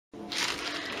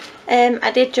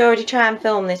I did already try and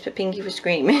film this, but Pinky was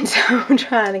screaming, so I'm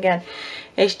trying again.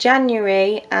 It's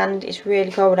January and it's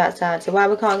really cold outside, so while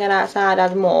we can't get outside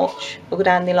as much, we'll go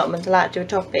down the allotment. I like to do a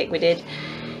topic. We did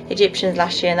Egyptians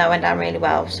last year and that went down really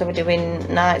well, so we're doing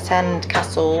knights and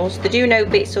castles. They do know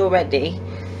bits already,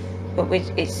 but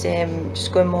it's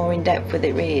just going more in depth with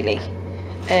it really.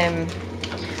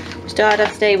 We started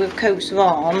off today with coats of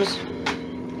arms,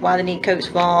 why they need coats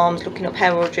of arms, looking up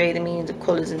heraldry, the meanings of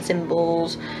colours and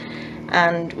symbols,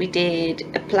 and we did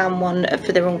a plan one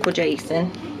for their Uncle Jason.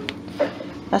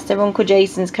 That's their Uncle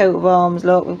Jason's coat of arms.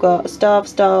 Look, we've got a star of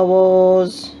Star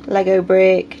Wars, Lego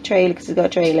brick, trailer because he's got a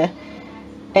trailer,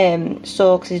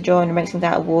 saw because he's drawing and makes things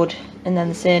out of wood, and then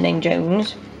the surname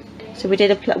Jones. So we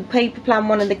did a paper plan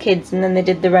one of the kids, and then they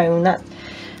did their own. That's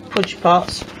Pudge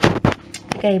Pots,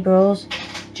 Gabriel's,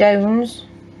 Jones.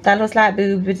 That looks like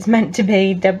boobs, but it's meant to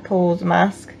be Deadpool's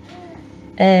mask.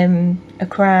 A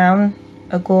crown,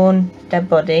 a gun, dead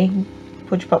body.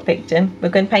 Pudge Pot picked him. We're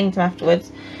going to paint him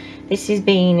afterwards. This is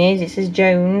beanies. It says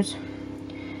Jones.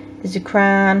 There's a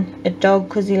crown, a dog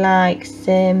because he likes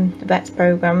the vet's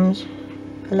programs,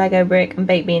 a Lego brick, and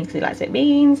baked beans because he likes baked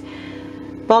beans.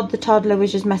 Bob the toddler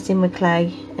was just messing with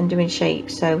clay and doing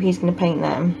shapes, so he's going to paint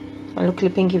them. And luckily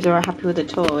Pinky was already happy with the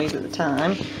toys at the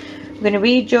time. We're going to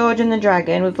read George and the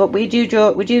Dragon. We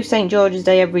do St. George's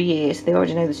Day every year, so they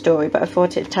already know the story, but I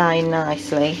thought it'd tie in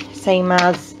nicely. Same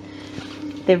as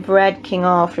they've read King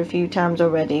Arthur a few times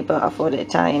already, but I thought it'd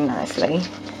tie in nicely.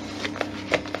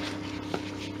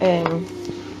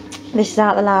 This is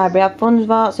out the library. I have Fun of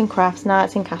Arts and Crafts,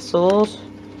 Knights and Castles.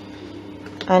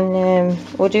 And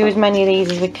we'll do as many of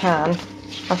these as we can.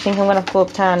 I think I'm going to have to go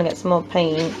uptown and get some more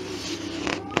paint.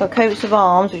 Got coats of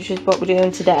arms, which is what we're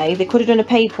doing today. They could have done a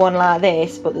paper one like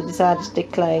this, but they decided to do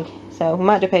clay. So we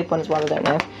might do a paper one as well, I don't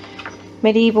know.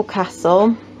 Medieval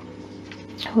castle.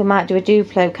 We might do a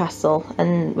Duplo castle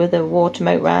and with a water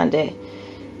moat around it.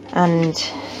 And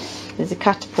there's a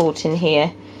catapult in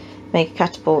here. Make a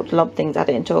catapult, lob things at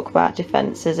it and talk about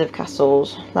defences of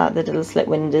castles, like the little slit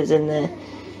windows and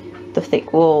the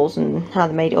thick walls, and how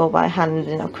they made it all by hand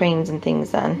and not cranes and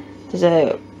things. Then there's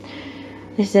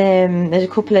a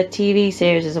couple of TV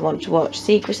series I want to watch.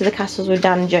 Secrets of the Castles with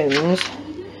Dan Jones,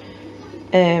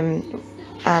 and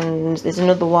there's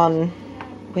another one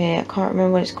where I can't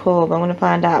remember what it's called, but I'm going to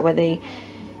find out, where they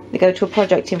go to a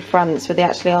project in France where they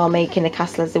actually are making a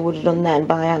castle as they would have done then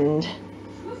by hand,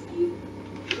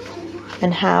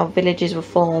 and how villages were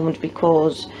formed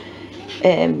because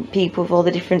people with all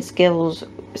the different skills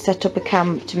set up a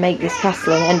camp to make this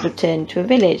castle and end up turning to a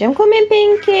village. I'm coming,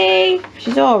 Pinky!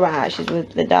 She's alright, she's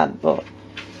with the dad, but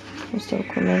I'm still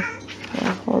coming.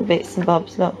 Yeah, all the bits and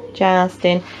bobs. Look,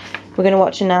 jousting. We're going to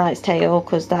watch A Knight's Tale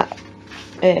because that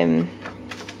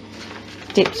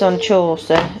dips on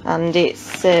Chaucer, and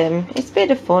it's a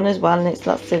bit of fun as well, and it's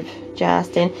lots of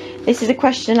jousting. This is a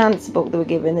question and answer book that we're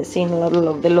given that's seen a lot of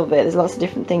love. They love it. There's lots of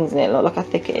different things in it. Look how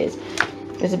thick it is.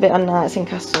 There's a bit on knights and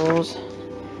castles.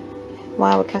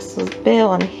 Why were castles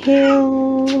built on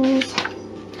hills?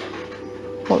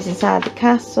 What's inside the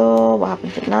castle? What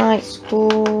happened at night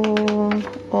school?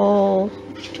 All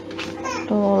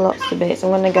lots of bits. I'm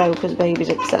going to go because baby's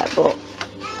upset, but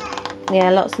yeah,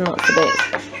 lots and lots of bits.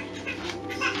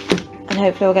 And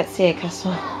hopefully we'll get to see a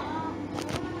castle.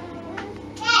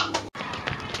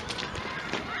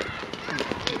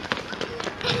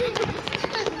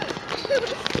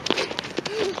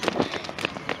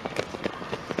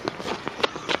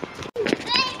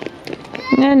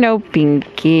 Hello,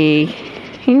 Pinky.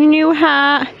 And your new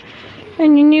hat.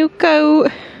 And your new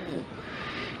coat.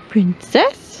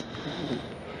 Princess.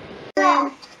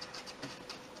 I'm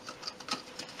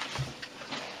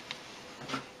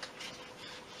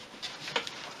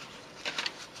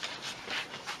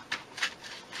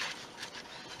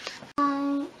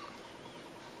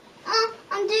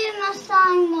doing my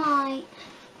sign light.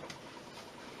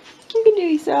 You can do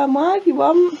your sign white if you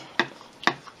want.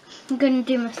 I'm going to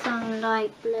do my sign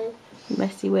light blue.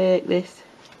 Messy work, this.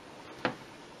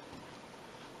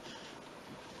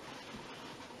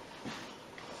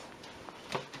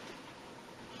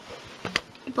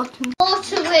 Bottom.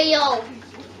 Water wheel.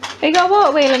 You got a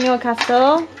water wheel on your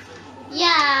castle?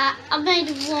 Yeah, I made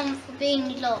one for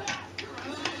Beanie, look.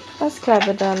 That's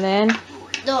clever, darling.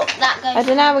 Look, that goes. I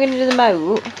don't know how we're going to do the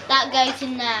moat. That goes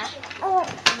in there. And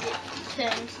it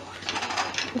turns.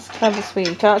 It's clever,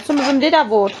 sweetheart. Some of them did have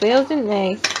water wheels, didn't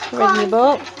they? Read in your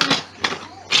book.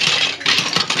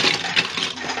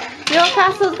 Your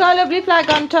castle's got a lovely flag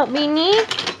on top, Beanie.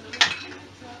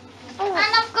 And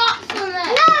I've got some. No,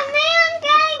 me and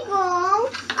Gabriel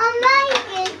are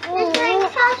making the same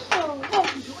castle.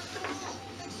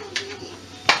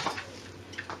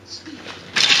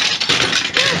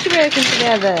 working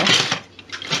together.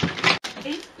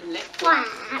 Wow.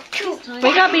 We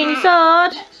got Beanie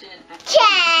Sword.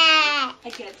 Yeah.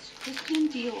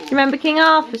 Remember King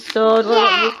Arthur's sword? What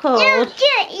it was called?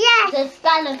 Yeah.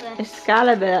 Excalibur.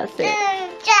 Excalibur, that's it.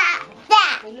 Da.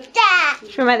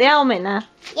 Should we make the helmet now?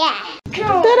 Yeah.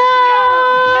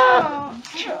 Ta-da!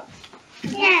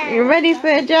 Yeah. You're ready for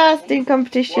a jousting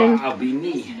competition. I'll be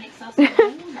me.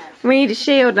 We need a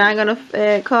shield now. I'm going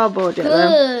to cardboard it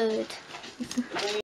though. Good.